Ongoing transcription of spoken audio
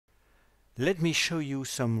Let me show you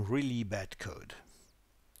some really bad code.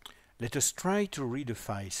 Let us try to read a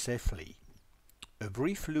file safely. A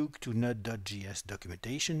brief look to Node.js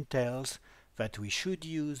documentation tells that we should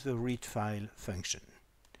use the readFile function.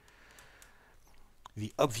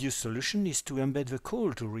 The obvious solution is to embed the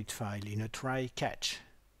call to readFile in a try-catch.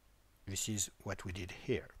 This is what we did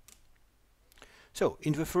here. So,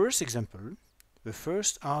 in the first example, the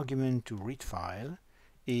first argument to readFile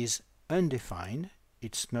is undefined,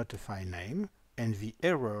 it's not a file name, and the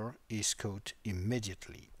error is caught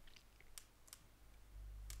immediately.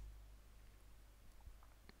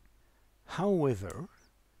 However,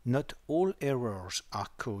 not all errors are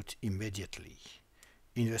caught immediately.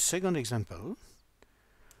 In the second example,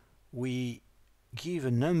 we give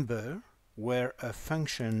a number where a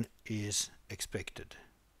function is expected.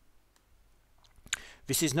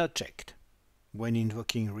 This is not checked when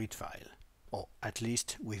invoking readFile, or at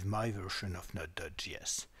least with my version of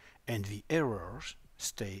Node.js, and the error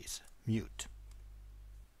stays mute.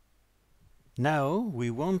 Now we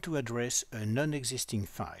want to address a non-existing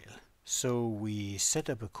file, so we set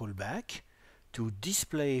up a callback to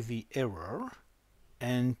display the error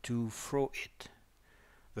and to throw it.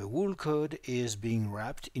 The whole code is being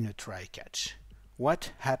wrapped in a try-catch.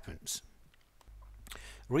 What happens?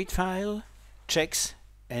 readFile checks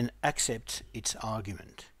and accepts its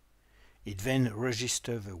argument. It then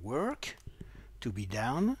registers the work to be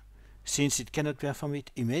done, since it cannot perform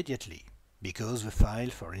it immediately, because the file,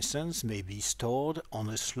 for instance, may be stored on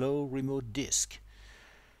a slow remote disk.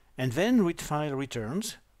 And then readFile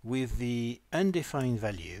returns with the undefined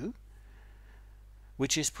value,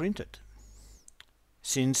 which is printed.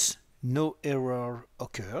 Since no error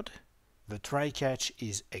occurred, the try-catch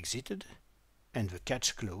is exited and the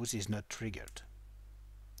catch clause is not triggered.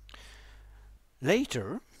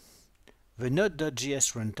 Later, the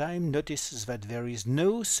Node.js runtime notices that there is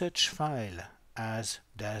no such file as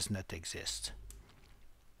does not exist.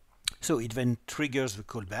 So it then triggers the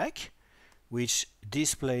callback, which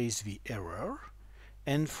displays the error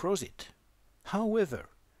and throws it. However,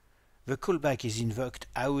 the callback is invoked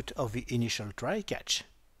out of the initial try-catch.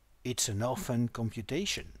 It's an orphan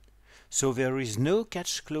computation, so there is no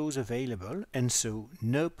catch clause available and so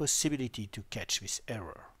no possibility to catch this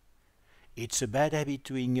error. It's a bad habit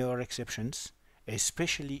to ignore exceptions,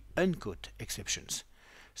 especially uncaught exceptions,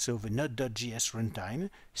 so the Node.js runtime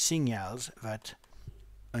signals that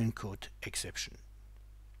uncaught exception.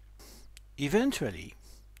 Eventually,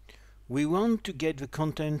 we want to get the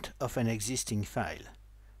content of an existing file,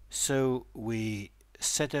 so we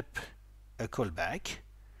set up a callback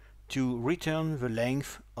to return the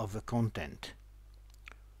length of the content.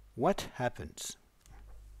 What happens?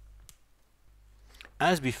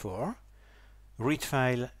 As before,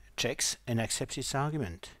 readFile checks and accepts its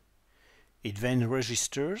argument. It then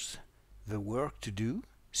registers the work to do,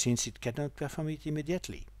 since it cannot perform it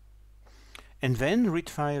immediately. And then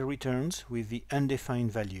readFile returns with the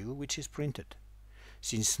undefined value, which is printed.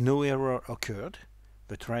 Since no error occurred,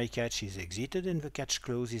 the try-catch is exited and the catch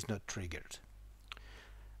clause is not triggered.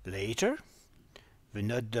 Later, the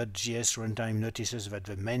Node.js runtime notices that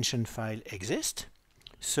the mentioned file exists,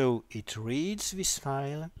 so it reads this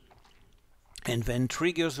file and then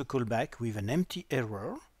triggers the callback with an empty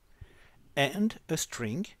error and a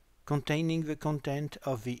string containing the content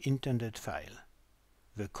of the intended file.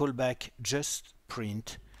 The callback just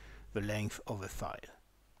prints the length of the file.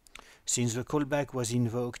 Since the callback was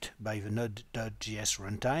invoked by the Node.js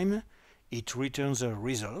runtime, it returns a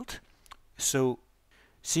result. So,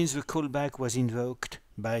 since the callback was invoked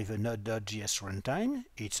by the Node.js runtime,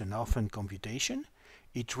 it's an orphan computation,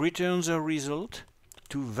 it returns a result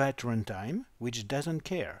to that runtime, which doesn't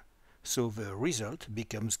care. So the result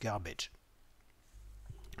becomes garbage.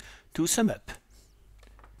 To sum up,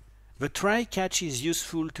 the try-catch is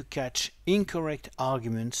useful to catch incorrect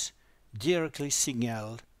arguments directly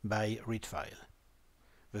signaled by readFile.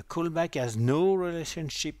 The callback has no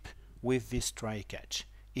relationship with this try-catch.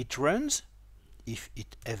 It runs, if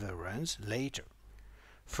it ever runs, later.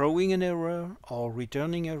 Throwing an error or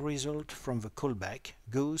returning a result from the callback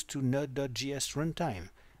goes to Node.js runtime,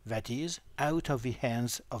 that is, out of the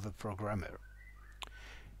hands of the programmer.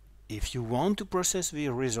 If you want to process the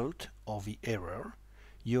result or the error,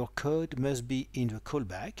 your code must be in the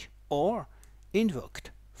callback or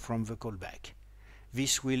invoked from the callback.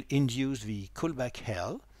 This will induce the callback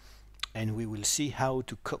hell, and we will see how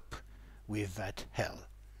to cope with that hell.